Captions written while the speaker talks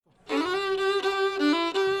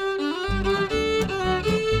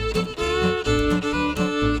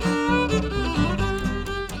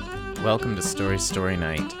welcome to Story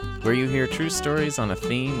Night, where you hear true stories on a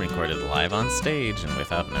theme recorded live on stage and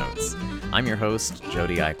without notes. I'm your host,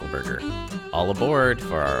 Jody Eichelberger. All aboard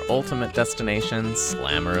for our ultimate destination,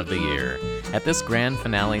 Slammer of the Year. At this grand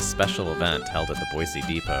finale special event held at the Boise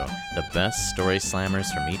Depot, the best story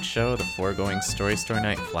slammers from each show, the foregoing Story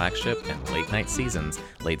Night flagship and late night seasons,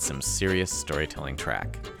 laid some serious storytelling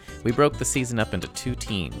track. We broke the season up into two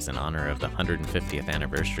teams in honor of the 150th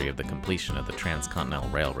anniversary of the completion of the Transcontinental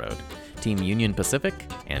Railroad, Team Union Pacific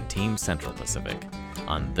and Team Central Pacific.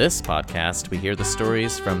 On this podcast, we hear the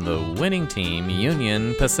stories from the winning team,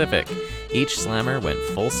 Union Pacific. Each slammer went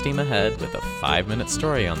full steam ahead with a 5-minute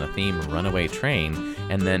story on the theme Runaway Train,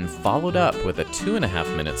 and then followed up with a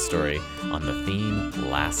 2.5-minute story on the theme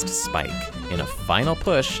Last Spike, in a final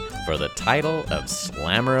push for the title of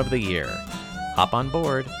Slammer of the Year. Hop on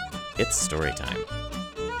board. It's story time.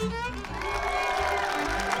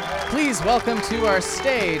 Please welcome to our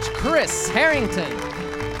stage, Chris Harrington.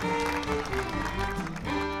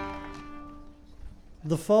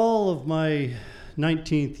 The fall of my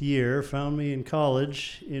 19th year found me in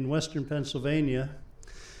college in western Pennsylvania,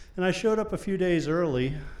 and I showed up a few days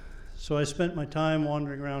early, so I spent my time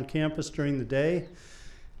wandering around campus during the day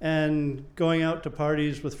and going out to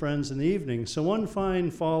parties with friends in the evening. So one fine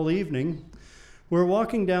fall evening, we're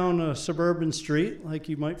walking down a suburban street like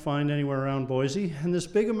you might find anywhere around Boise, and this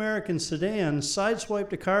big American sedan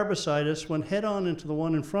sideswiped a car beside us, went head-on into the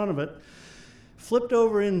one in front of it, flipped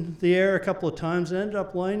over in the air a couple of times, and ended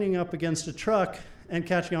up lining up against a truck and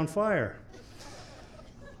catching on fire.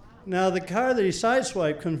 Now, the car that he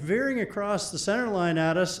sideswiped come veering across the center line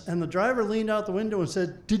at us, and the driver leaned out the window and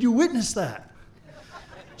said, "Did you witness that?"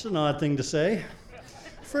 It's an odd thing to say.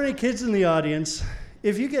 For any kids in the audience,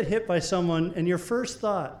 if you get hit by someone and your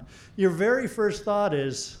very first thought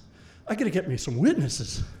is, "I gotta get me some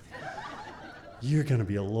witnesses," you're gonna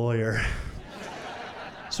be a lawyer.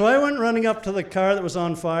 So I went running up to the car that was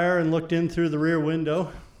on fire and looked in through the rear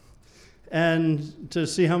window and to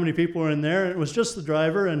see how many people were in there. It was just the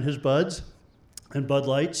driver and his buds and Bud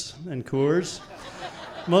Lights and Coors.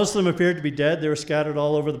 Most of them appeared to be dead. They were scattered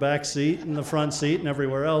all over the back seat and the front seat and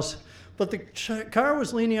everywhere else. But the car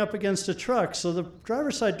was leaning up against a truck, so the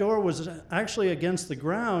driver's side door was actually against the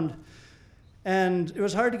ground, and it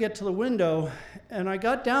was hard to get to the window. And I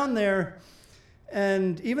got down there,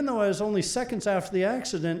 and even though I was only seconds after the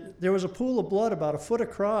accident, there was a pool of blood about a foot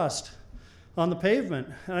across on the pavement.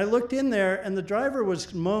 And I looked in there, and the driver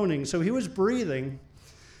was moaning, so he was breathing,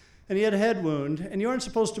 and he had a head wound, and you aren't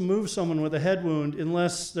supposed to move someone with a head wound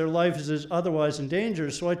unless their life is otherwise in danger.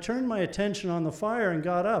 So I turned my attention on the fire and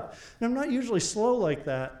got up. And I'm not usually slow like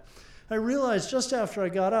that. I realized just after I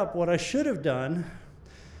got up what I should have done,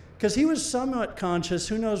 because he was somewhat conscious,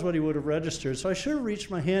 who knows what he would have registered. So I should have reached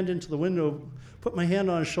my hand into the window, put my hand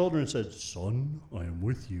on his shoulder and said, "Son, I am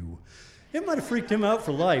with you." It might have freaked him out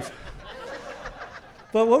for life.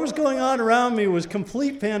 But what was going on around me was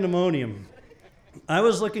complete pandemonium. I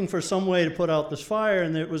was looking for some way to put out this fire,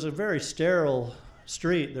 and it was a very sterile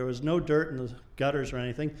street. There was no dirt in the gutters or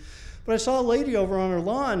anything. But I saw a lady over on her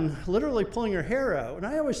lawn literally pulling her hair out, and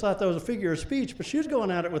I always thought that was a figure of speech, but she was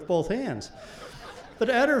going at it with both hands. But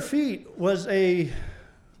at her feet was a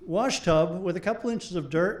wash tub with a couple inches of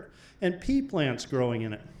dirt and pea plants growing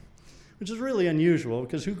in it, which is really unusual,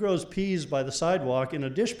 because who grows peas by the sidewalk in a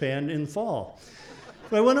dishpan in the fall?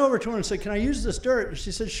 But I went over to her and said, "Can I use this dirt?" And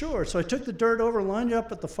she said, "Sure." So I took the dirt over, lined it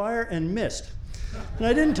up at the fire, and missed. And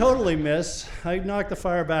I didn't totally miss. I knocked the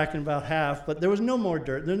fire back in about half, but there was no more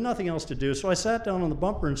dirt. There was nothing else to do. So I sat down on the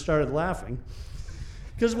bumper and started laughing,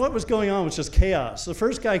 because what was going on was just chaos. The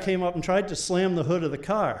first guy came up and tried to slam the hood of the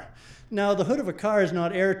car. Now, the hood of a car is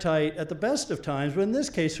not airtight at the best of times, but in this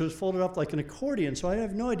case, it was folded up like an accordion, so I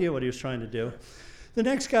have no idea what he was trying to do. The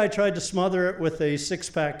next guy tried to smother it with a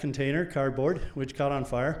 6-pack container, cardboard, which caught on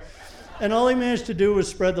fire. And all he managed to do was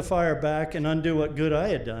spread the fire back and undo what good I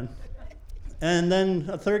had done. And then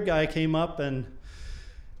a third guy came up and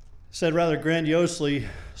said rather grandiosely,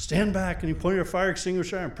 "Stand back." And he pointed a fire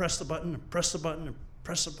extinguisher and pressed the button and pressed the button and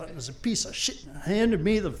pressed the button. As a piece of shit. And handed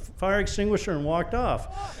me the fire extinguisher and walked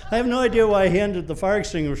off. I have no idea why he handed the fire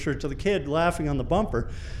extinguisher to the kid laughing on the bumper,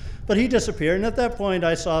 but he disappeared. And at that point,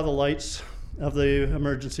 I saw the lights of the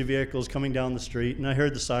emergency vehicles coming down the street, and I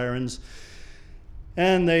heard the sirens,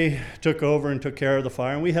 and they took over and took care of the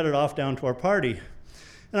fire, and we headed off down to our party.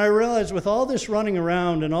 And I realized with all this running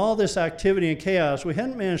around and all this activity and chaos, we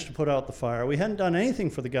hadn't managed to put out the fire. We hadn't done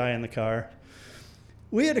anything for the guy in the car.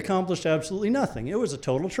 We had accomplished absolutely nothing. It was a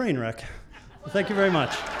total train wreck. Well, thank you very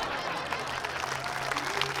much.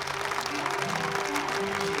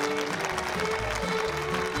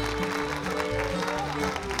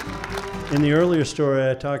 In the earlier story,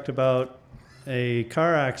 I talked about a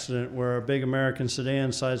car accident where a big American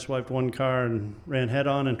sedan sideswiped one car and ran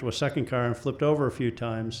head-on into a second car and flipped over a few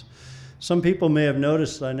times. Some people may have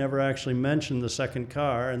noticed that I never actually mentioned the second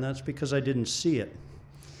car, and that's because I didn't see it.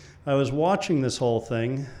 I was watching this whole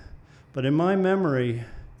thing, but in my memory,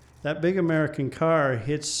 that big American car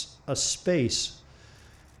hits a space.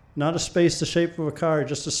 Not a space the shape of a car,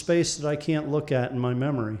 just a space that I can't look at in my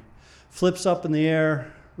memory. Flips up in the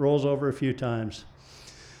air, rolls over a few times.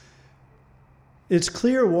 It's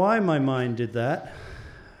clear why my mind did that.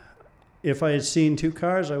 If I had seen two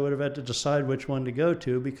cars, I would have had to decide which one to go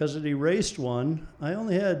to. Because it erased one, I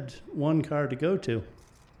only had one car to go to.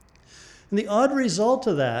 And the odd result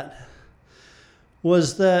of that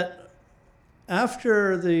was that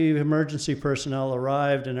after the emergency personnel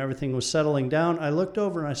arrived and everything was settling down, I looked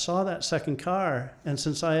over and I saw that second car. And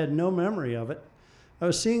since I had no memory of it, I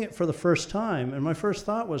was seeing it for the first time, and my first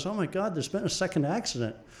thought was, oh my God, there's been a second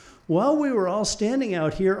accident while we were all standing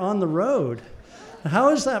out here on the road. How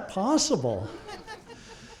is that possible?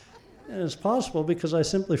 And it's possible because I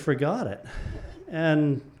simply forgot it.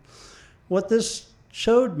 And what this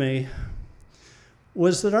showed me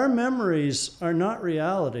was that our memories are not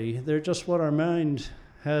reality. They're just what our mind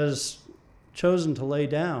has chosen to lay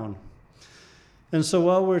down. And so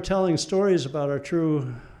while we're telling stories about our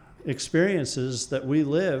true experiences that we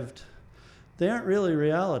lived, they aren't really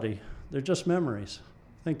reality. They're just memories.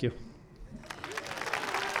 Thank you.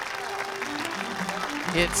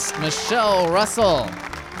 It's Michelle Russell.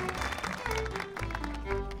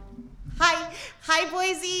 Hi,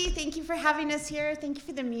 Boise. Thank you for having us here. Thank you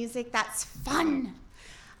for the music. That's fun.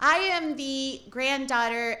 I am the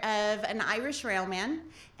granddaughter of an Irish railman,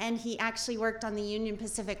 and he actually worked on the Union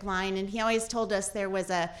Pacific line, and he always told us there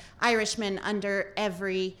was a Irishman under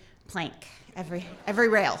every plank, every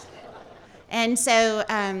rail. And so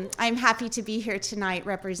I'm happy to be here tonight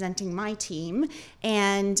representing my team.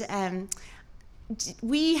 And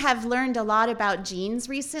we have learned a lot about genes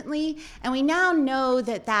recently, and we now know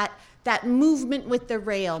that movement with the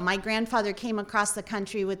rail. My grandfather came across the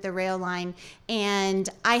country with the rail line, and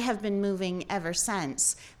I have been moving ever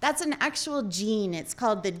since. That's an actual gene. It's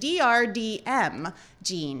called the DRDM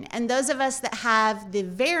gene. And those of us that have the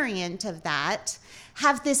variant of that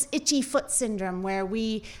have this itchy foot syndrome where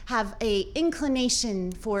we have an inclination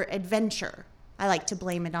for adventure. I like to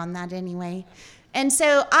blame it on that anyway. And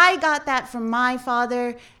so I got that from my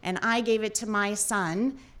father, and I gave it to my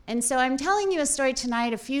son. And so I'm telling you a story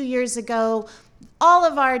tonight. A few years ago, all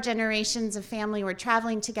of our generations of family were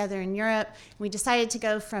traveling together in Europe. We decided to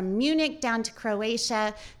go from Munich down to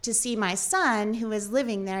Croatia to see my son, who was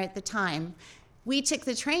living there at the time. We took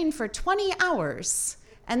the train for 20 hours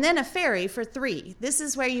and then a ferry for 3. This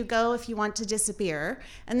is where you go if you want to disappear.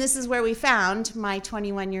 And this is where we found my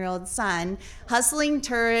 21-year-old son, hustling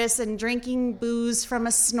tourists and drinking booze from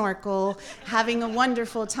a snorkel, having a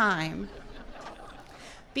wonderful time.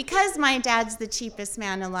 Because my dad's the cheapest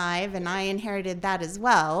man alive, and I inherited that as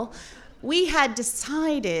well, we had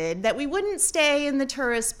decided that we wouldn't stay in the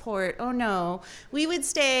tourist port. Oh no, we would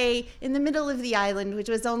stay in the middle of the island, which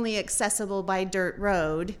was only accessible by dirt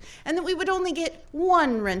road, and that we would only get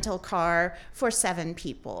one rental car for 7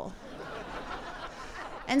 people.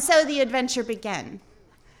 And so the adventure began.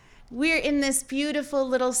 We're in this beautiful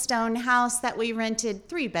little stone house that we rented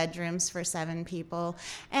 3 bedrooms for 7 people,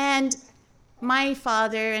 and my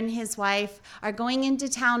father and his wife are going into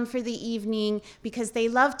town for the evening because they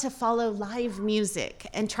love to follow live music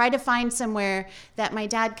and try to find somewhere that my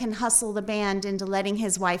dad can hustle the band into letting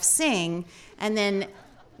his wife sing and then,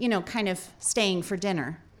 kind of staying for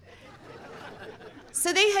dinner.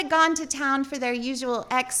 So they had gone to town for their usual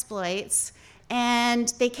exploits,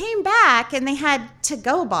 and they came back and they had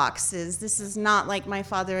to-go boxes. This is not like my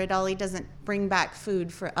father at all. He doesn't bring back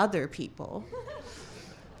food for other people.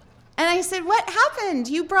 And I said, what happened?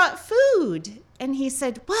 You brought food. And he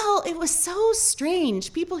said, well, it was so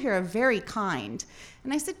strange. People here are very kind.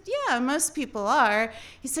 And I said, yeah, most people are.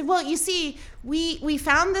 He said, well, you see, we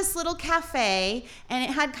found this little cafe, and it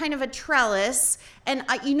had kind of a trellis. And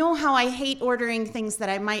you know how I hate ordering things that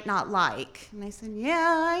I might not like. And I said,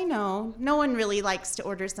 yeah, I know. No one really likes to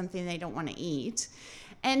order something they don't want to eat.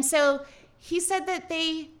 And so he said that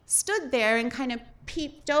they stood there and kind of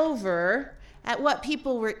peeped over at what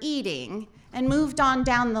people were eating and moved on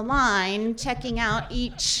down the line, checking out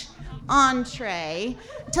each entree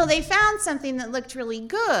until they found something that looked really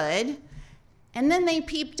good. And then they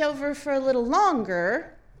peeped over for a little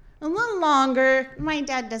longer. My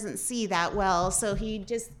dad doesn't see that well, so he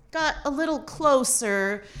just got a little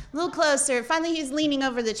closer. Finally, he's leaning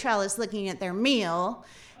over the trellis looking at their meal.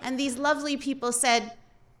 And these lovely people said,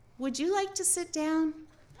 would you like to sit down?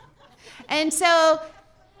 And so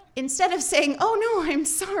instead of saying, oh no, I'm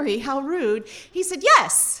sorry, how rude, he said,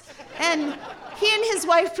 yes. And he and his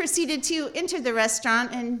wife proceeded to enter the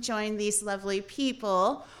restaurant and join these lovely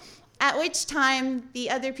people, at which time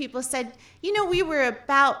the other people said, you know, we were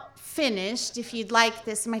about finished, if you'd like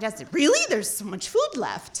this. And my dad said, really? There's so much food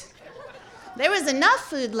left. There was enough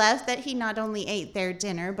food left that he not only ate their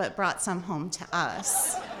dinner, but brought some home to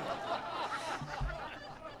us.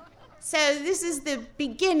 So this is the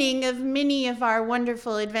beginning of many of our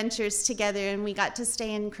wonderful adventures together, and we got to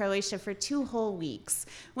stay in Croatia for 2 whole weeks.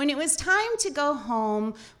 When it was time to go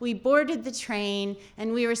home, we boarded the train,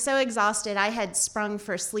 and we were so exhausted, I had sprung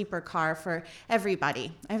for a sleeper car for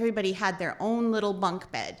everybody. Everybody had their own little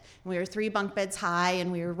bunk bed. We were 3 bunk beds high,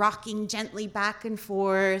 and we were rocking gently back and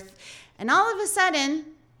forth. And all of a sudden,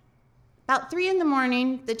 about 3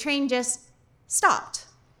 a.m, the train just stopped.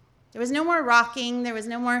 There was no more rocking, there was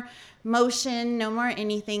no more motion, no more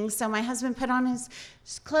anything. So my husband put on his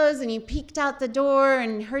clothes and he peeked out the door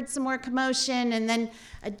and heard some more commotion. And then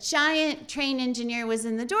a giant train engineer was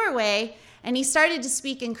in the doorway and he started to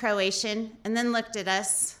speak in Croatian and then looked at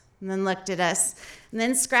us and then looked at us and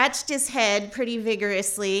then scratched his head pretty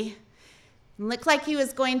vigorously and looked like he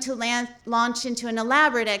was going to launch into an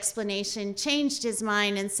elaborate explanation, changed his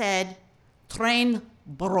mind and said, "Train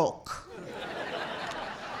broke."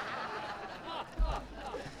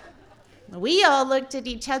 We all looked at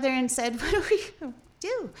each other and said, what do we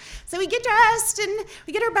do? So we get dressed and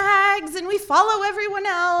we get our bags and we follow everyone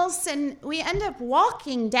else and we end up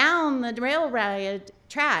walking down the railroad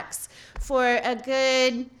tracks for a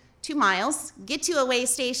good 2 miles, get to a way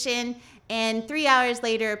station, and 3 hours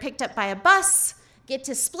later, picked up by a bus, get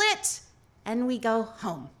to Split, and we go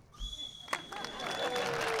home.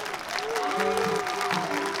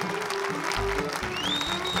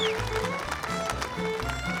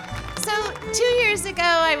 So 2 years ago,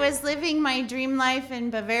 I was living my dream life in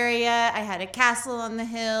Bavaria. I had a castle on the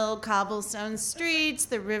hill, cobblestone streets,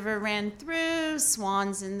 the river ran through,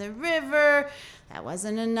 swans in the river. That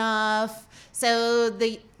wasn't enough. So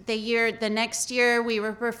the next year, we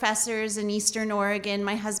were professors in Eastern Oregon.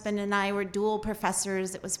 My husband and I were dual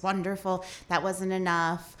professors. It was wonderful. That wasn't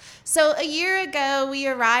enough. So a year ago, we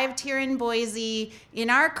arrived here in Boise in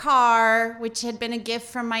our car, which had been a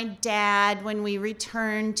gift from my dad when we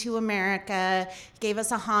returned to America. He gave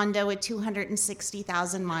us a Honda with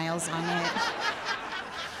 260,000 miles on it.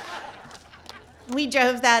 We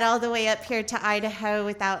drove that all the way up here to Idaho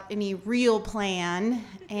without any real plan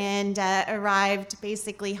and arrived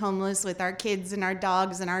basically homeless with our kids and our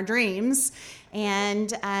dogs and our dreams.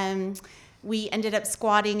 And we ended up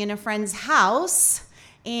squatting in a friend's house.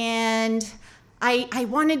 And I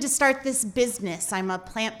wanted to start this business. I'm a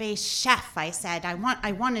plant-based chef, I said. I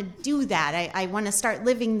want to do that. I want to start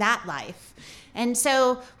living that life. And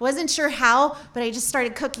so wasn't sure how, but I just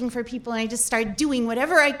started cooking for people and I just started doing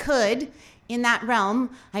whatever I could in that realm.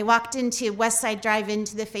 I walked into West Side Drive-In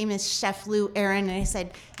to the famous chef Lou Aaron, and I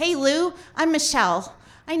said, "Hey Lou, I'm Michelle.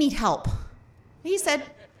 I need help." He said,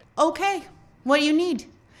 "Okay, what do you need?"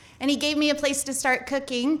 And he gave me a place to start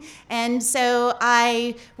cooking. And so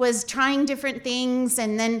I was trying different things.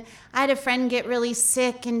 And then I had a friend get really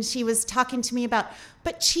sick, and she was talking to me about,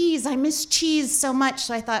 but cheese, I miss cheese so much.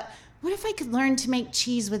 So I thought, what if I could learn to make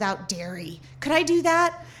cheese without dairy? Could I do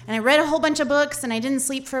that? And I read a whole bunch of books, and I didn't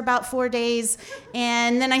sleep for about 4 days.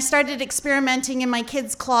 And then I started experimenting in my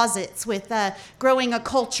kids' closets with growing a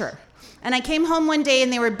culture. And I came home one day,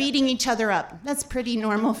 and they were beating each other up. That's pretty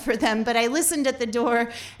normal for them. But I listened at the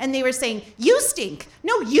door, and they were saying, "You stink.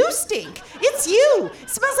 No, you stink. It's you. It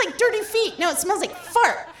smells like dirty feet. No, it smells like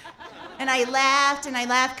fart." And I laughed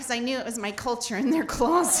because I knew it was my culture in their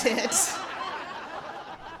closet.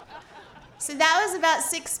 So that was about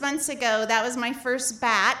 6 months ago. That was my first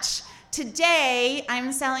batch. Today,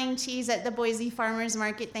 I'm selling cheese at the Boise Farmers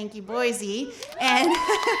Market. Thank you, Boise. And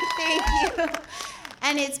thank you.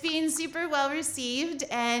 And it's being super well received.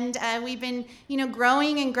 And we've been,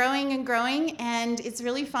 growing and growing and growing. And it's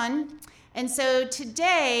really fun. And so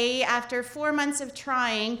today, after 4 months of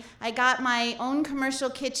trying, I got my own commercial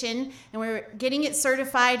kitchen. And we're getting it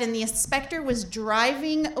certified. And the inspector was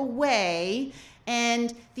driving away.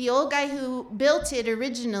 And the old guy who built it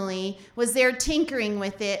originally was there tinkering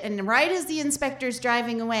with it. And right as the inspector's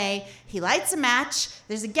driving away, he lights a match,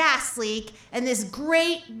 there's a gas leak, and this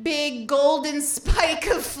great big golden spike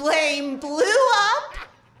of flame blew up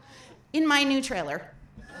in my new trailer.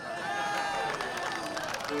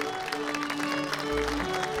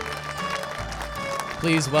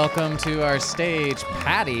 Please welcome to our stage,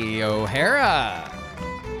 Patty O'Hara.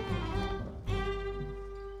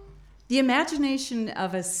 The imagination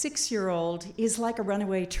of a 6-year-old is like a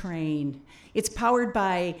runaway train. It's powered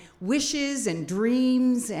by wishes and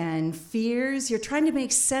dreams and fears. You're trying to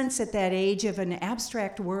make sense at that age of an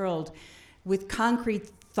abstract world with concrete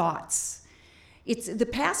thoughts. The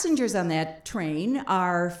passengers on that train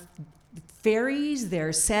are fairies,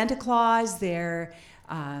 they're Santa Claus, they're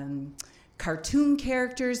cartoon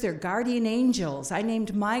characters, they're guardian angels. I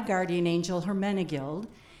named my guardian angel Hermenegild.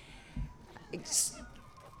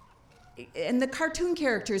 And the cartoon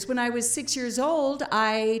characters, when I was 6 years old,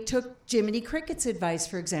 I took Jiminy Cricket's advice,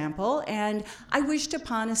 for example, and I wished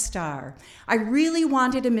upon a star. I really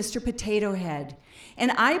wanted a Mr. Potato Head.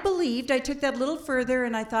 And I took that a little further,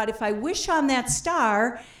 and I thought, if I wish on that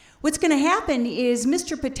star, what's going to happen is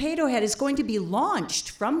Mr. Potato Head is going to be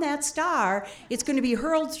launched from that star. It's going to be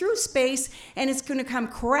hurled through space, and it's going to come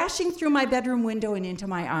crashing through my bedroom window and into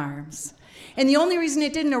my arms. And the only reason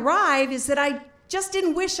it didn't arrive is that I just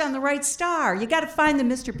didn't wish on the right star. You got to find the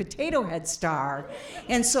Mr. Potato Head star.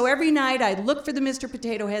 And so every night I'd look for the Mr.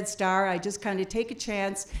 Potato Head star. I just kind of take a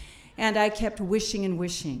chance, and I kept wishing and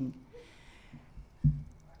wishing.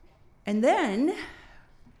 And then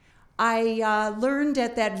I learned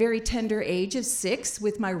at that very tender age of 6,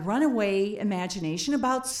 with my runaway imagination,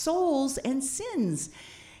 about souls and sins.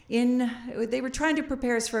 They were trying to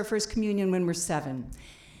prepare us for our first communion when we're 7.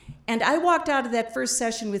 And I walked out of that first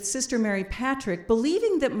session with Sister Mary Patrick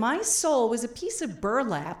believing that my soul was a piece of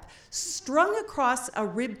burlap strung across a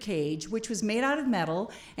rib cage, which was made out of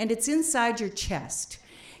metal, and it's inside your chest.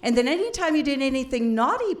 And then anytime you did anything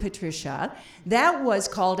naughty, Patricia, that was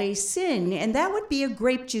called a sin, and that would be a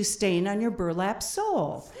grape juice stain on your burlap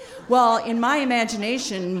soul. Well, in my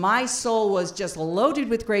imagination, my soul was just loaded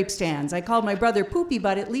with grape stands. I called my brother Poopy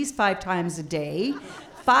Butt at least 5 times a day.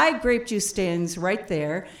 5 grape juice stands right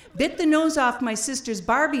there, bit the nose off my sister's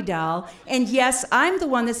Barbie doll, and yes, I'm the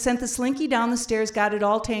one that sent the slinky down the stairs, got it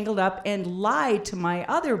all tangled up, and lied to my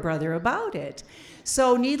other brother about it.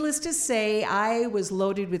 So needless to say, I was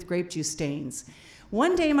loaded with grape juice stains.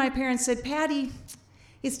 One day my parents said, "Patty,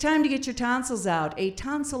 it's time to get your tonsils out, a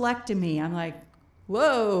tonsillectomy." I'm like,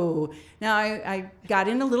 whoa. Now I got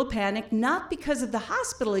in a little panic, not because of the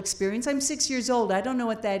hospital experience. I'm 6 years old, I don't know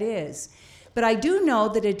what that is. But I do know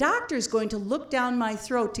that a doctor is going to look down my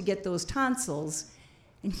throat to get those tonsils,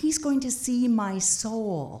 and he's going to see my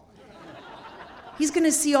soul. He's going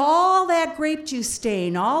to see all that grape juice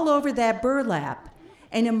stain all over that burlap.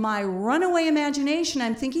 And in my runaway imagination,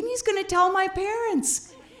 I'm thinking he's going to tell my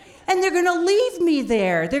parents. And they're going to leave me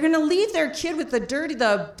there. They're going to leave their kid with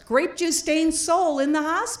the grape juice stained soul in the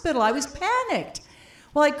hospital. I was panicked.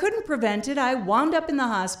 Well, I couldn't prevent it. I wound up in the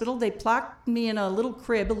hospital. They plopped me in a little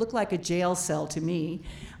crib. It looked like a jail cell to me.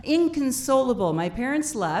 Inconsolable. My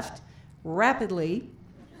parents left rapidly.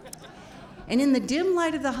 And in the dim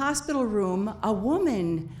light of the hospital room, a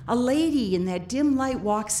woman, a lady in that dim light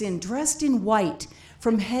walks in, dressed in white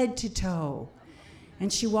from head to toe.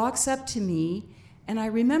 And she walks up to me, and I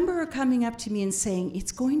remember her coming up to me and saying,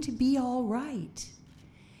 "It's going to be all right."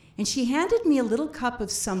 And she handed me a little cup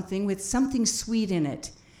of something with something sweet in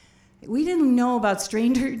it. We didn't know about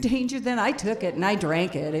stranger danger then. I took it and I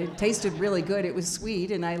drank it. It tasted really good. It was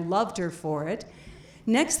sweet, and I loved her for it.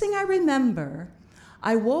 Next thing I remember,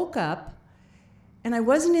 I woke up, and I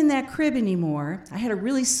wasn't in that crib anymore. I had a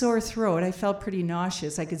really sore throat. I felt pretty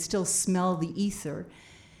nauseous. I could still smell the ether.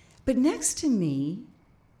 But next to me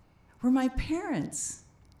were my parents,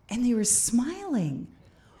 and they were smiling.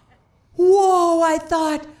 Whoa, I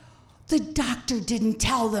thought, the doctor didn't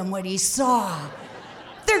tell them what he saw.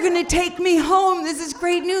 They're going to take me home. This is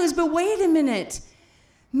great news. But wait a minute.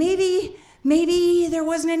 Maybe there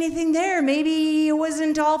wasn't anything there. Maybe it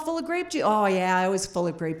wasn't all full of grape juice. Oh, yeah, it was full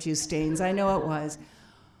of grape juice stains. I know it was.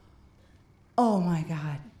 Oh, my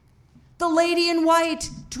God. The lady in white,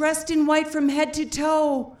 dressed in white from head to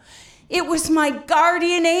toe. It was my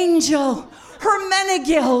guardian angel,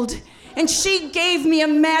 Hermenegild. And she gave me a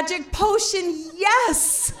magic potion.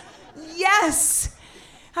 Yes! Yes!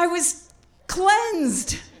 I was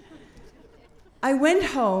cleansed. I went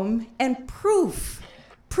home, and proof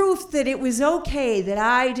that it was okay that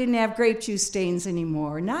I didn't have grape juice stains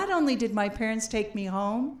anymore. Not only did my parents take me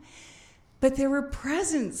home, but there were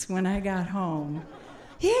presents when I got home.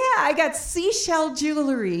 Yeah, I got seashell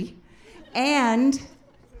jewelry and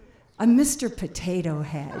a Mr. Potato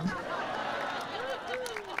Head.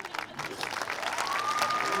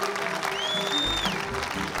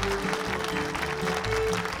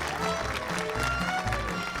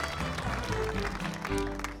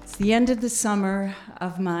 It's the end of the summer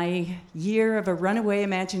of my year of a runaway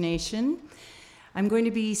imagination. I'm going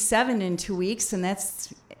to be 7 in 2 weeks, and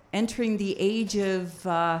that's entering the age of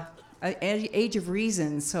Age of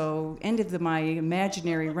Reason, so end of my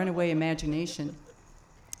imaginary runaway imagination.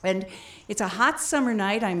 And it's a hot summer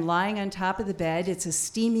night. I'm lying on top of the bed. It's a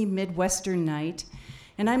steamy Midwestern night.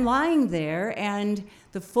 And I'm lying there, and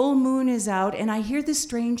the full moon is out, and I hear this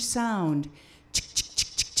strange sound.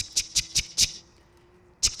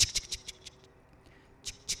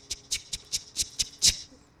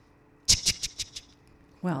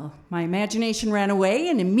 Well, my imagination ran away,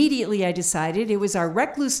 and immediately I decided it was our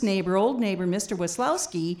recluse neighbor, old neighbor, Mr.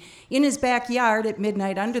 Weslowski, in his backyard at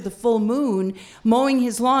midnight under the full moon, mowing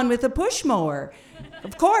his lawn with a push mower.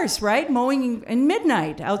 Of course, right? Mowing in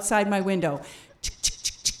midnight outside my window.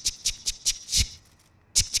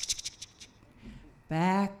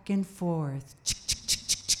 Back and forth.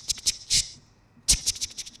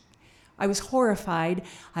 I was horrified.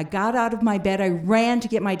 I got out of my bed. I ran to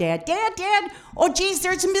get my dad. Dad! Oh, geez,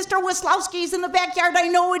 there's Mr. Weslowski's in the backyard. I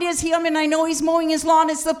know it is him, and I know he's mowing his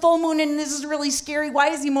lawn. It's the full moon, and this is really scary. Why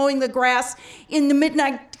is he mowing the grass in the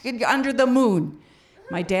midnight under the moon?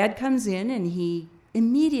 My dad comes in, and he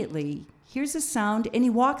immediately hears a sound, and he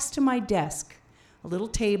walks to my desk, a little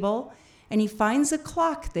table, and he finds a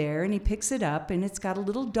clock there, and he picks it up, and it's got a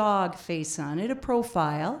little dog face on it, a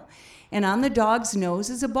profile, and on the dog's nose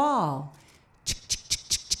is a ball.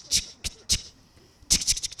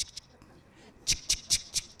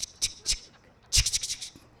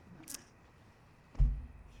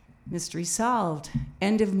 Mystery solved.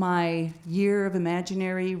 End of my year of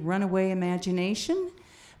imaginary runaway imagination.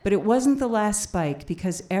 But it wasn't the last spike,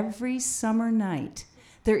 because every summer night,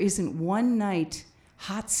 there isn't one night,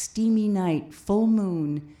 hot, steamy night, full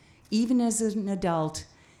moon, even as an adult,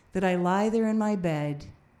 that I lie there in my bed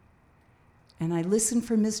and I listen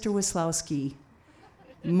for Mr. Weslowski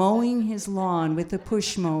mowing his lawn with a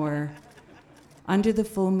push mower under the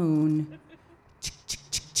full moon.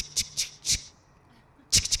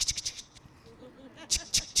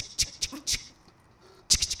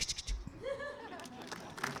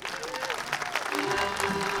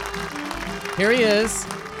 Here he is,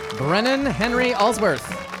 Brennan Henry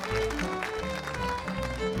Allsworth.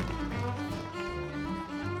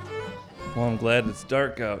 Well, I'm glad it's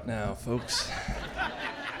dark out now, folks.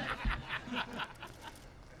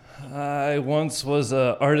 I once was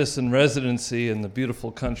an artist in residency in the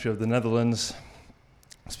beautiful country of the Netherlands,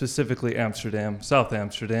 specifically Amsterdam, South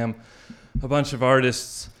Amsterdam. A bunch of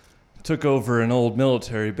artists took over an old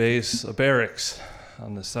military base, a barracks,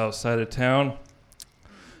 on the south side of town.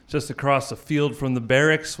 Just across the field from the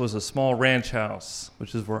barracks was a small ranch house,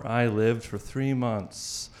 which is where I lived for 3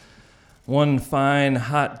 months. One fine,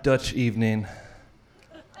 hot Dutch evening,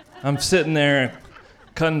 I'm sitting there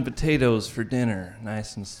cutting potatoes for dinner,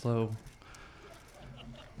 nice and slow.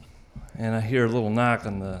 And I hear a little knock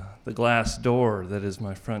on the glass door that is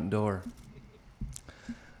my front door.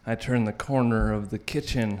 I turn the corner of the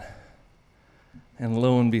kitchen, and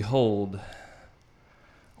lo and behold,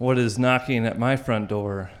 what is knocking at my front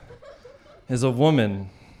door is a woman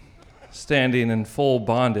standing in full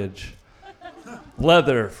bondage,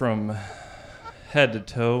 leather from head to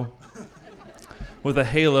toe, with a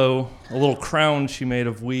halo, a little crown she made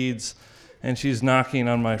of weeds, and she's knocking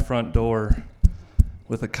on my front door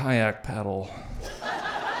with a kayak paddle.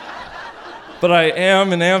 But I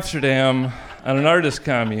am in Amsterdam on an artist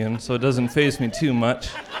commune, so it doesn't faze me too much.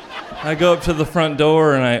 I go up to the front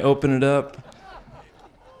door and I open it up,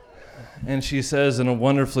 and she says in a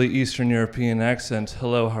wonderfully Eastern European accent,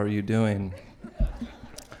 "Hello, how are you doing?"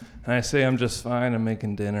 And I say, "I'm just fine, I'm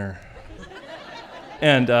making dinner."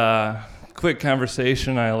 And quick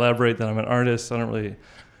conversation, I elaborate that I'm an artist, I don't really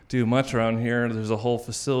do much around here. There's a whole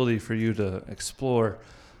facility for you to explore.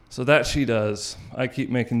 So that she does. I keep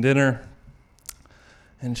making dinner,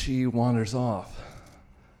 and she wanders off.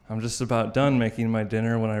 I'm just about done making my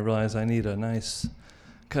dinner when I realize I need a nice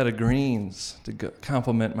cut of greens to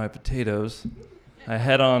complement my potatoes. I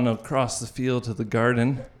head on across the field to the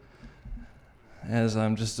garden. As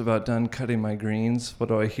I'm just about done cutting my greens, what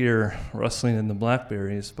do I hear rustling in the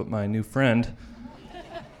blackberries but my new friend,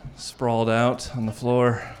 sprawled out on the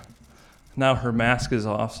floor. Now her mask is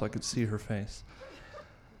off so I could see her face.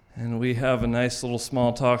 And we have a nice little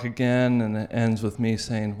small talk again, and it ends with me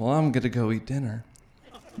saying, "Well, I'm going to go eat dinner."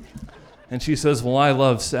 And she says, "Well, I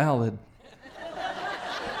love salad."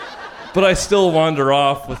 But I still wander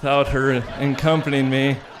off without her accompanying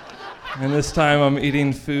me. And this time I'm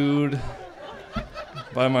eating food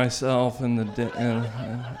by myself and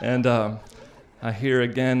I hear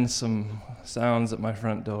again some sounds at my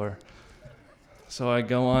front door. So I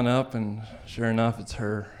go on up, and sure enough, it's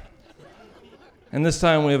her. And this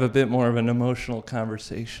time we have a bit more of an emotional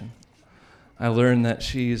conversation. I learn that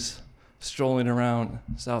she's strolling around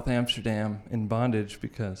South Amsterdam in bondage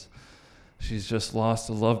because she's just lost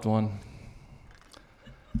a loved one.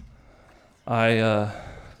 I'm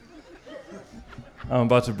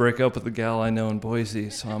about to break up with a gal I know in Boise,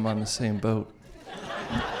 so I'm on the same boat.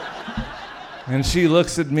 And she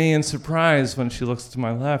looks at me in surprise when she looks to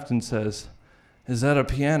my left and says, "Is that a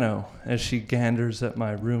piano?" as she ganders at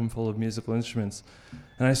my room full of musical instruments.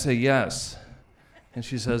 And I say, "Yes." And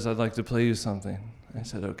she says, "I'd like to play you something." I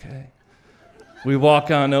said, "Okay." We walk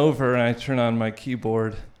on over and I turn on my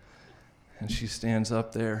keyboard and she stands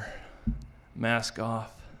up there, mask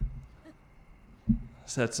off,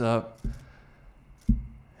 sets up,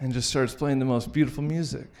 and just starts playing the most beautiful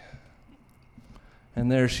music.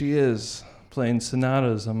 And there she is, playing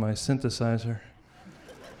sonatas on my synthesizer.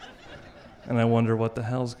 And I wonder what the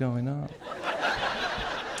hell's going on.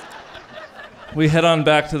 We head on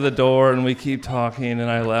back to the door and we keep talking, and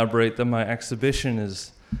I elaborate that my exhibition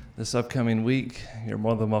is this upcoming week. You're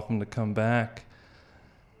more than welcome to come back.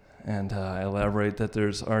 And I elaborate that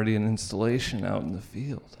there's already an installation out in the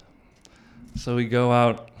field. So we go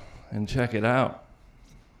out and check it out.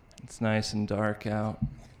 It's nice and dark out,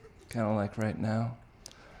 kind of like right now.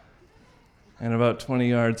 And about 20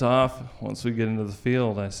 yards off, once we get into the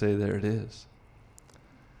field, I say, there it is.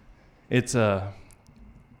 It's a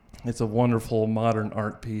wonderful modern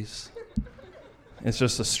art piece. It's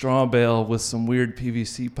just a straw bale with some weird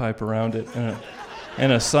PVC pipe around it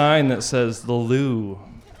and a sign that says "The Loo."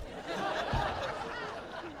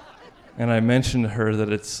 And I mentioned to her that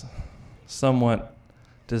it's somewhat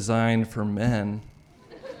designed for men,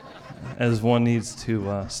 as one needs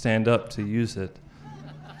to stand up to use it.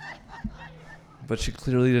 But she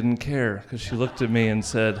clearly didn't care, because she looked at me and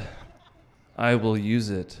said, "I will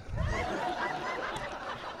use it."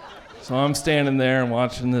 So I'm standing there and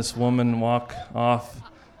watching this woman walk off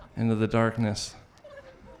into the darkness.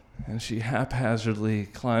 And she haphazardly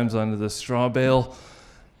climbs onto the straw bale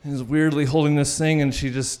and is weirdly holding this thing, and she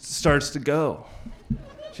just starts to go.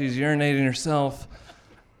 She's urinating herself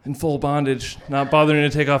in full bondage, not bothering to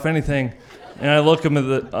take off anything. And I look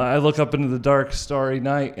up into the dark, starry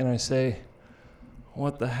night, and I say,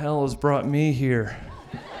 "What the hell has brought me here?"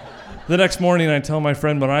 The next morning, I tell my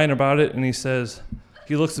friend Brian about it, and he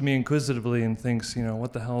looks at me inquisitively and thinks,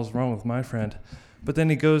 what the hell is wrong with my friend? But then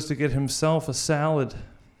he goes to get himself a salad.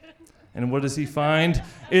 And what does he find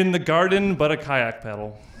in the garden but a kayak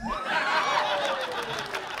paddle?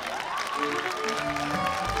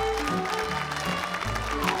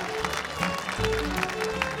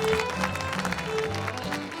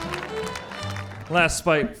 Last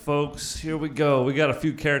spike, folks. Here we go. We got a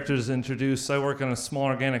few characters introduced. I work on a small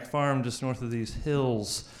organic farm just north of these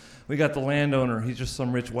hills. We got the landowner. He's just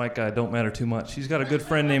some rich white guy. Don't matter too much. He's got a good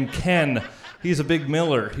friend named Ken. He's a big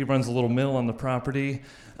miller. He runs a little mill on the property.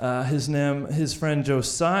 His friend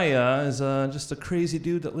Josiah is just a crazy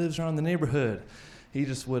dude that lives around the neighborhood. He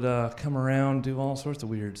just would come around, do all sorts of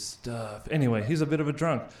weird stuff. Anyway, he's a bit of a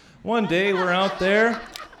drunk. One day we're out there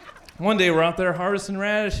harvesting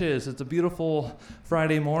radishes. It's a beautiful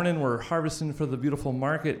Friday morning. We're harvesting for the beautiful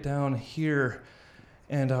market down here.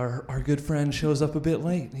 And our good friend shows up a bit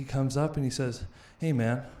late. He comes up and he says, "Hey,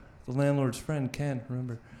 man, the landlord's friend, Ken,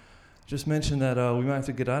 remember, just mentioned that we might have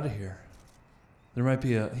to get out of here. There might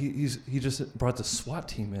be he just brought the SWAT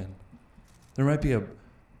team in.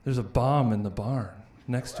 There's a bomb in the barn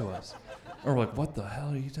next to us." Or we're like, "What the hell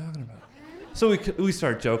are you talking about?" So we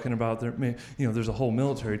start joking about there's a whole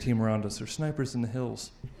military team around us. There's snipers in the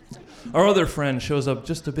hills. Our other friend shows up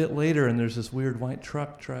just a bit later, and there's this weird white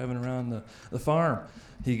truck driving around the farm.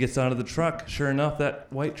 He gets out of the truck. Sure enough, that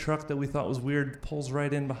white truck that we thought was weird pulls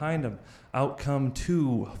right in behind him. Out come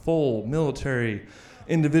two full military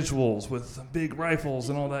individuals with big rifles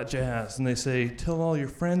and all that jazz. And they say, "Tell all your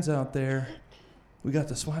friends out there, we got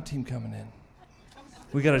the SWAT team coming in.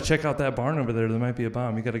 We got to check out that barn over there. There might be a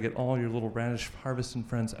bomb. You got to get all your little radish harvesting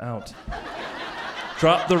friends out."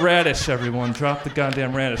 Drop the radish, everyone. Drop the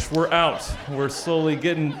goddamn radish. We're out. We're slowly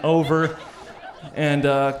getting over. And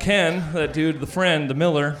Ken, that dude, the friend, the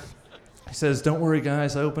miller, he says, "Don't worry,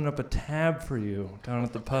 guys. I opened up a tab for you down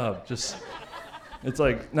at the pub. It's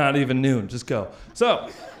like not even noon. Just go." So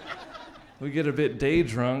we get a bit day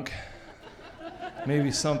drunk. Maybe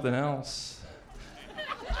something else.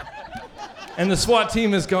 And the SWAT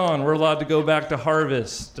team is gone. We're allowed to go back to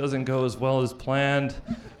harvest. Doesn't go as well as planned.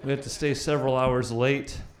 We have to stay several hours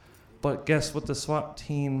late. But guess what the SWAT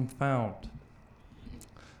team found?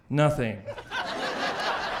 Nothing.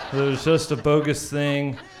 It was just a bogus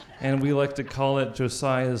thing, and we like to call it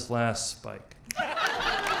Josiah's last spike.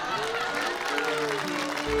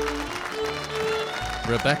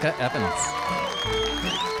 Rebecca Evans.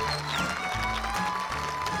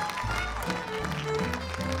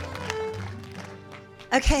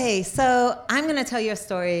 Okay, so I'm going to tell you a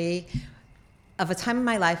story of a time in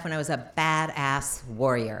my life when I was a badass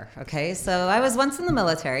warrior. Okay, so I was once in the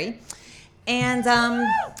military, and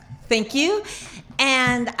thank you.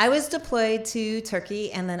 And I was deployed to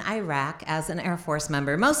Turkey and then Iraq as an Air Force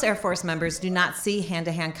member. Most Air Force members do not see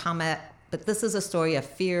hand-to-hand combat, but this is a story of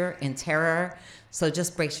fear and terror, so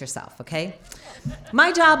just brace yourself, okay?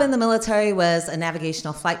 My job in the military was a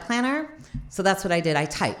navigational flight planner, so that's what I did. I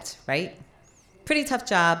typed, right? Pretty tough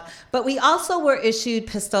job, but we also were issued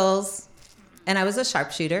pistols, and I was a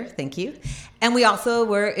sharpshooter, thank you. And we also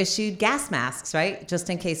were issued gas masks, right? Just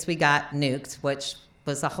in case we got nuked, which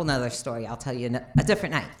was a whole nother story I'll tell you a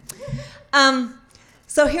different night.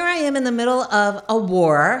 So here I am in the middle of a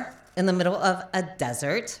war, in the middle of a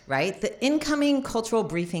desert, right? The incoming cultural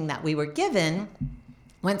briefing that we were given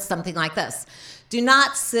went something like this. Do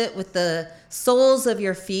not sit with the soles of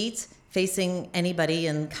your feet facing anybody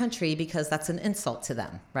in the country because that's an insult to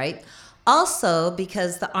them, right? Also,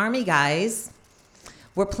 because the Army guys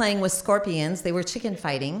were playing with scorpions, they were chicken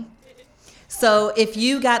fighting. So if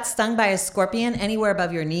you got stung by a scorpion anywhere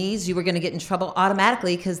above your knees, you were going to get in trouble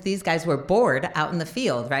automatically because these guys were bored out in the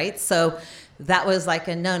field, right? So that was like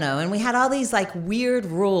a no-no. And we had all these like weird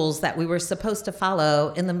rules that we were supposed to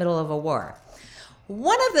follow in the middle of a war.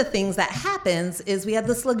 One of the things that happens is we had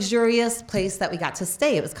this luxurious place that we got to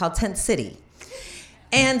stay. It was called Tent City.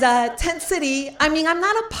 And Tent City, I mean, I'm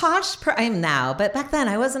not a posh I am now, but back then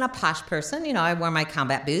I wasn't a posh person. You know, I wore my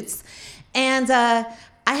combat boots. And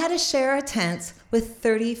I had to share a tent with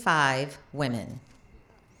 35 women.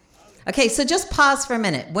 Okay, so just pause for a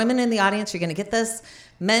minute. Women in the audience, you're going to get this.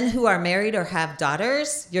 Men who are married or have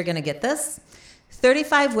daughters, you're going to get this.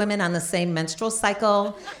 35 women on the same menstrual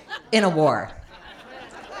cycle in a war.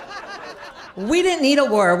 We didn't need a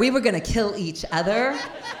war. We were going to kill each other.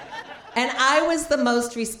 And I was the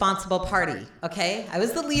most responsible party, okay? I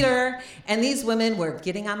was the leader, and these women were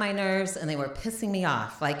getting on my nerves, and they were pissing me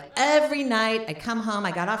off. Like, every night, I'd come home,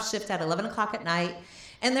 I got off shift at 11 o'clock at night,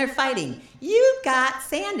 and they're fighting. You got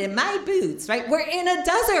sand in my boots, right? We're in a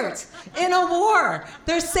desert, in a war.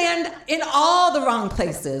 There's sand in all the wrong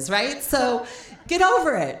places, right? So get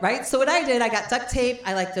over it, right? So what I did, I got duct tape,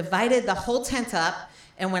 I like divided the whole tent up,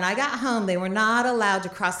 and when I got home, they were not allowed to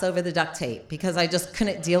cross over the duct tape because I just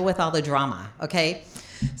couldn't deal with all the drama, okay?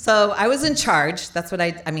 So I was in charge. That's what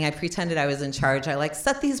I pretended I was in charge. I like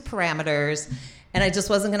set these parameters, and I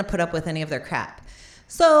just wasn't gonna put up with any of their crap.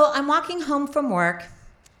 So I'm walking home from work,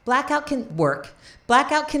 blackout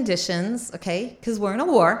conditions, okay? Because we're in a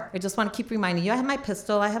war. I just wanna keep reminding you, I have my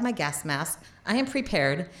pistol, I have my gas mask, I am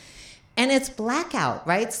prepared. And it's blackout,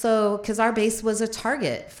 right? So, because our base was a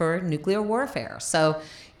target for nuclear warfare. So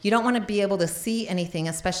you don't want to be able to see anything,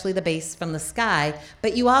 especially the base from the sky,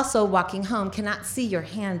 but you also, walking home, cannot see your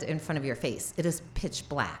hand in front of your face. It is pitch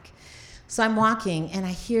black. So I'm walking, and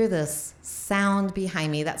I hear this sound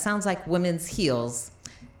behind me that sounds like women's heels.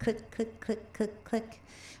 Click, click, click, click, click.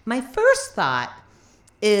 My first thought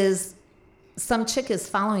is some chick is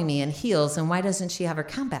following me in heels, and why doesn't she have her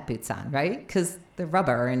combat boots on, right? Because they're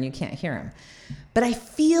rubber and you can't hear them. But I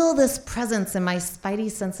feel this presence and my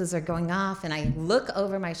spidey senses are going off, and I look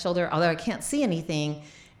over my shoulder, although I can't see anything,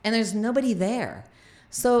 and there's nobody there.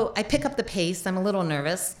 So I pick up the pace. I'm a little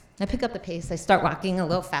nervous. I pick up the pace. I start walking a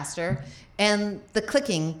little faster, and the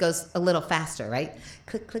clicking goes a little faster, right?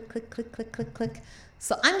 Click, click, click, click, click, click, click.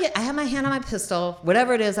 So I have my hand on my pistol.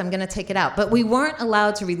 Whatever it is, I'm going to take it out. But we weren't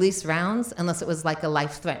allowed to release rounds unless it was like a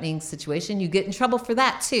life-threatening situation. You get in trouble for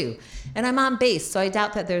that, too. And I'm on base, so I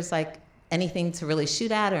doubt that there's like anything to really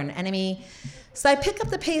shoot at or an enemy. So I pick up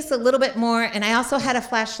the pace a little bit more, and I also had a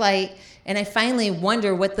flashlight, and I finally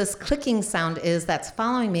wonder what this clicking sound is that's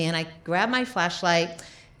following me. And I grab my flashlight,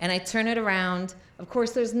 and I turn it around. Of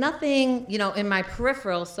course, there's nothing, in my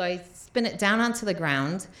peripheral, so I spin it down onto the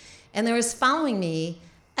ground. And there is following me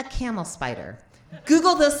a camel spider.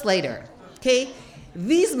 Google this later, okay?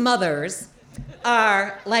 These mothers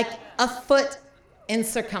are like a foot in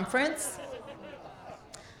circumference,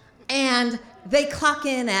 and they clock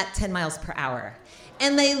in at 10 miles per hour.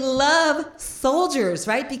 And they love soldiers,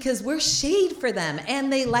 right? Because we're shade for them,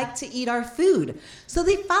 and they like to eat our food. So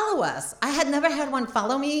they follow us. I had never had one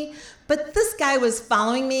follow me, but this guy was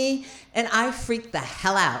following me, and I freaked the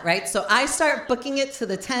hell out, right? So I start booking it to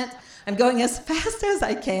the tent. I'm going as fast as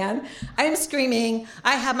I can. I'm screaming.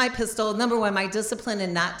 I have my pistol. Number one, my discipline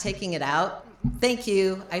in not taking it out. Thank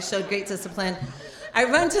you. I showed great discipline. I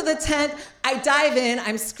run to the tent, I dive in,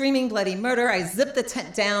 I'm screaming bloody murder, I zip the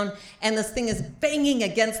tent down, and this thing is banging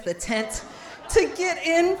against the tent to get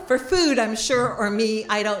in for food, I'm sure, or me,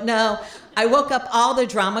 I don't know. I woke up all the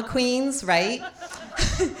drama queens, right?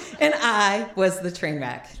 And I was the train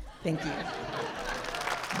wreck. Thank you.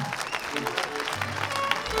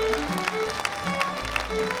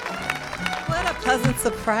 What a pleasant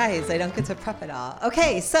surprise. I don't get to prep it all.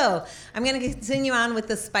 Okay, so I'm going to continue on with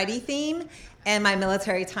the Spidey theme and my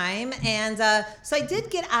military time. And so I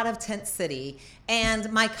did get out of Tent City.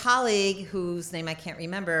 And my colleague, whose name I can't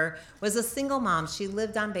remember, was a single mom. She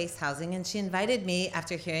lived on base housing, and she invited me,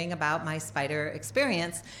 after hearing about my spider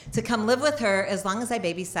experience, to come live with her as long as I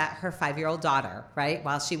babysat her 5-year-old daughter, right,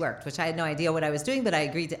 while she worked, which I had no idea what I was doing, but I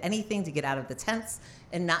agreed to anything to get out of the tents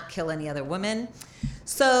and not kill any other women.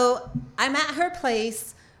 So I'm at her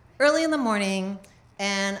place early in the morning,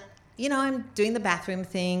 and I'm doing the bathroom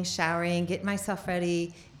thing, showering, getting myself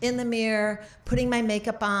ready, in the mirror, putting my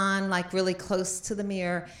makeup on, like really close to the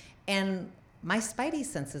mirror, and my spidey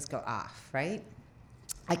senses go off, right?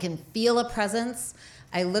 I can feel a presence.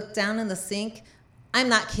 I look down in the sink. I'm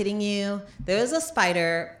not kidding you. There's a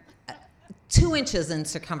spider 2 inches in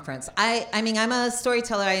circumference. I mean, I'm a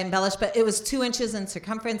storyteller, I embellish, but it was 2 inches in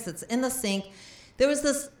circumference. It's in the sink. There was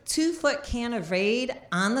this 2-foot can of Raid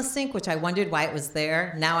on the sink, which I wondered why it was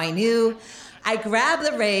there. Now I knew. I grabbed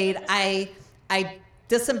the Raid. I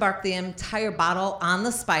disembarked the entire bottle on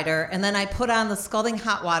the spider, and then I put on the scalding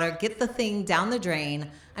hot water, get the thing down the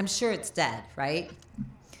drain. I'm sure it's dead, right?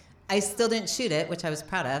 I still didn't shoot it, which I was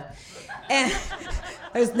proud of. And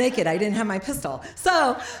I was naked. I didn't have my pistol.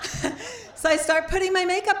 So I start putting my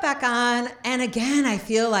makeup back on, and again, I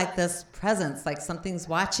feel like this presence, like something's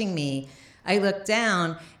watching me. I look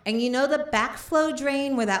down, and the backflow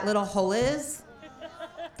drain where that little hole is?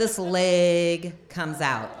 This leg comes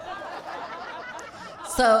out.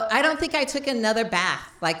 So I don't think I took another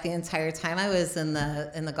bath like the entire time I was in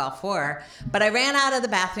the Gulf War. But I ran out of the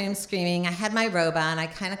bathroom screaming. I had my robe on. I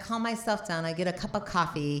kind of calm myself down. I get a cup of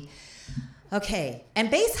coffee. Okay.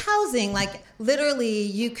 And base housing, like literally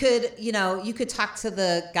you could talk to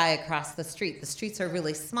the guy across the street. The streets are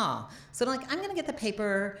really small. So I'm like, I'm going to get the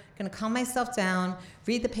paper, going to calm myself down,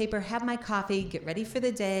 read the paper, have my coffee, get ready for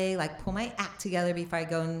the day, like pull my act together before I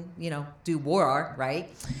go and, do war, right?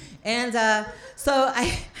 And so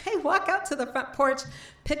I walk out to the front porch,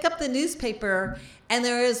 pick up the newspaper, and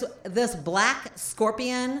there is this black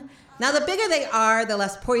scorpion. Now, the bigger they are, the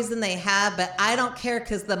less poison they have, but I don't care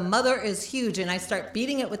because the mother is huge, and I start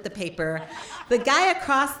beating it with the paper. The guy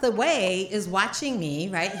across the way is watching me,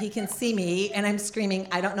 right? He can see me, and I'm screaming,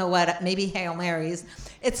 I don't know what, maybe Hail Marys.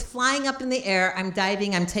 It's flying up in the air. I'm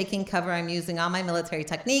diving. I'm taking cover. I'm using all my military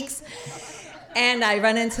techniques. And I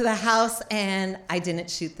run into the house, and I didn't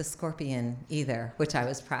shoot the scorpion either, which I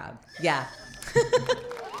was proud. Yeah.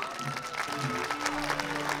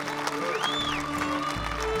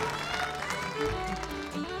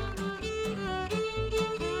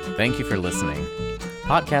 Thank you for listening.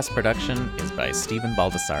 Podcast production is by Stephen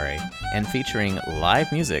Baldessari and featuring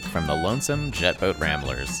live music from the Lonesome Jetboat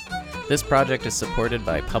Ramblers. This project is supported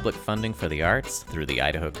by public funding for the arts through the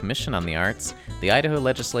Idaho Commission on the Arts, the Idaho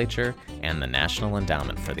Legislature, and the National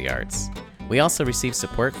Endowment for the Arts. We also receive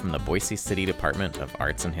support from the Boise City Department of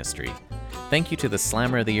Arts and History. Thank you to the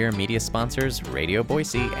Slammer of the Year media sponsors Radio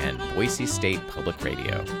Boise and Boise State Public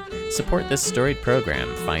Radio. Support this storied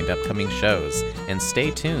program, find upcoming shows, and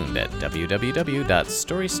stay tuned at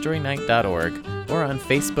www.storystorynight.org or on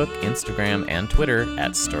Facebook, Instagram, and Twitter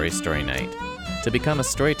at StoryStoryNight. To become a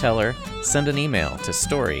storyteller, send an email to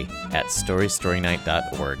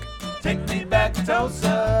story@storystorynight.org. Take me back to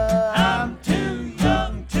Tulsa, I'm too